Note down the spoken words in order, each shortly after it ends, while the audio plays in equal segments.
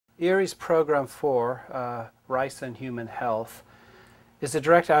IRRI's program for rice and human health is a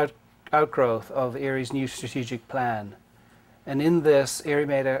direct outgrowth of IRRI's new strategic plan. And in this, IRRI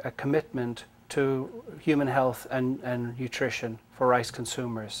made a commitment to human health and nutrition for rice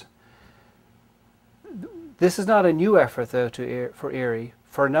consumers. This is not a new effort, though, for IRRI.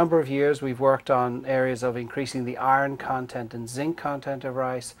 For a number of years, we've worked on areas of increasing the iron content and zinc content of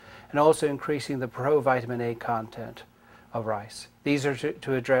rice, and also increasing the provitamin A content of rice. These are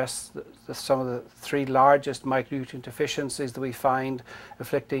to address some of the three largest micronutrient deficiencies that we find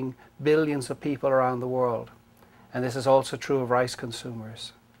afflicting billions of people around the world. And this is also true of rice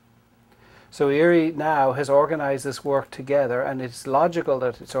consumers. So IRRI now has organized this work together, and it's logical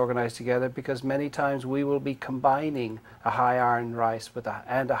that it's organized together because many times we will be combining a high iron rice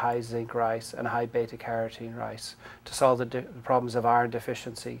and a high zinc rice and a high beta carotene rice to solve the problems of iron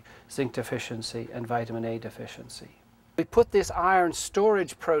deficiency, zinc deficiency, and vitamin A deficiency. We put this iron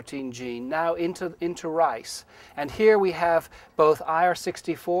storage protein gene now into rice, and here we have both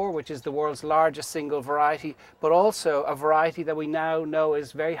IR64, which is the world's largest single variety, but also a variety that we now know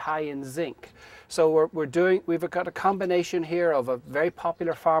is very high in zinc. So we've got a combination here of a very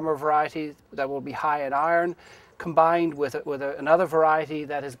popular farmer variety that will be high in iron, combined with another variety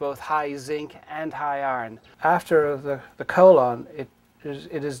that is both high zinc and high iron. After the colon, it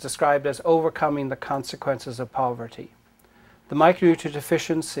is described as overcoming the consequences of poverty. The micronutrient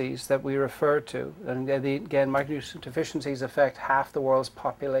deficiencies that we refer to, and again, micronutrient deficiencies affect half the world's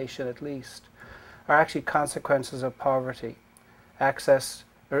population at least, are actually consequences of poverty. A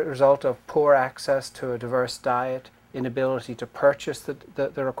result of poor access to a diverse diet, inability to purchase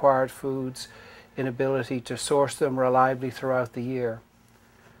the required foods, inability to source them reliably throughout the year.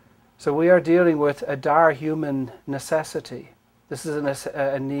 So we are dealing with a dire human necessity. This is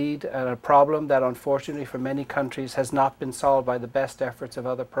a need and a problem that unfortunately for many countries has not been solved by the best efforts of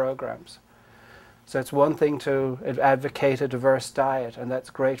other programs. So it's one thing to advocate a diverse diet, and that's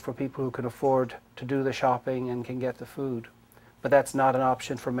great for people who can afford to do the shopping and can get the food. But that's not an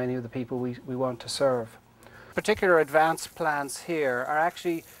option for many of the people we want to serve. Particular advanced plants here are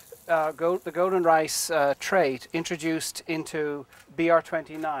actually the golden rice trait introduced into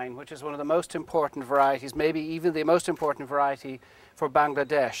BR29, which is one of the most important varieties, maybe even the most important variety for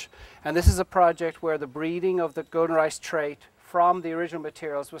Bangladesh. And this is a project where the breeding of the golden rice trait from the original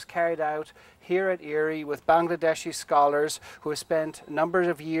materials was carried out here at IRRI with Bangladeshi scholars who have spent a number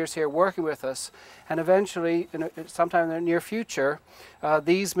of years here working with us, and eventually, sometime in the near future,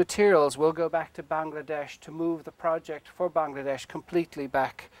 these materials will go back to Bangladesh to move the project for Bangladesh completely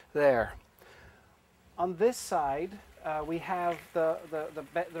back there. On this side, we have the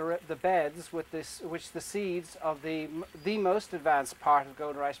beds with which the seeds of the most advanced part of the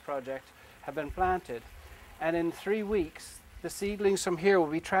Golden Rice Project have been planted, and in 3 weeks, the seedlings from here will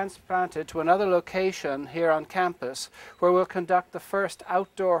be transplanted to another location here on campus where we'll conduct the first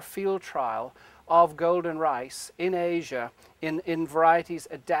outdoor field trial of golden rice in Asia in varieties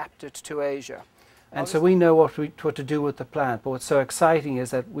adapted to Asia. And so we know what to do with the plant, but what's so exciting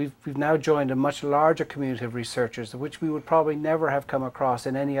is that we've now joined a much larger community of researchers, which we would probably never have come across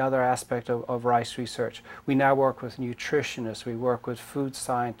in any other aspect of rice research. We now work with nutritionists, we work with food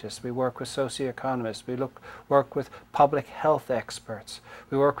scientists, we work with socioeconomists, we work with public health experts,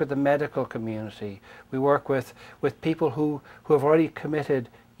 we work with the medical community, we work with people who have already committed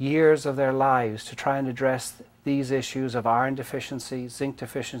years of their lives to try and address these issues of iron deficiency, zinc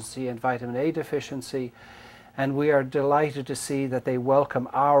deficiency, and vitamin A deficiency, and we are delighted to see that they welcome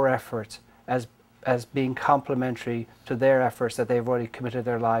our efforts as being complementary to their efforts that they've already committed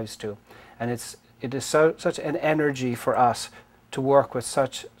their lives to. And it is such an energy for us to work with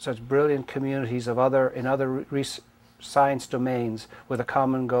such brilliant communities in other science domains with a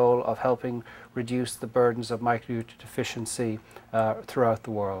common goal of helping reduce the burdens of micronutrient deficiency throughout the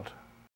world.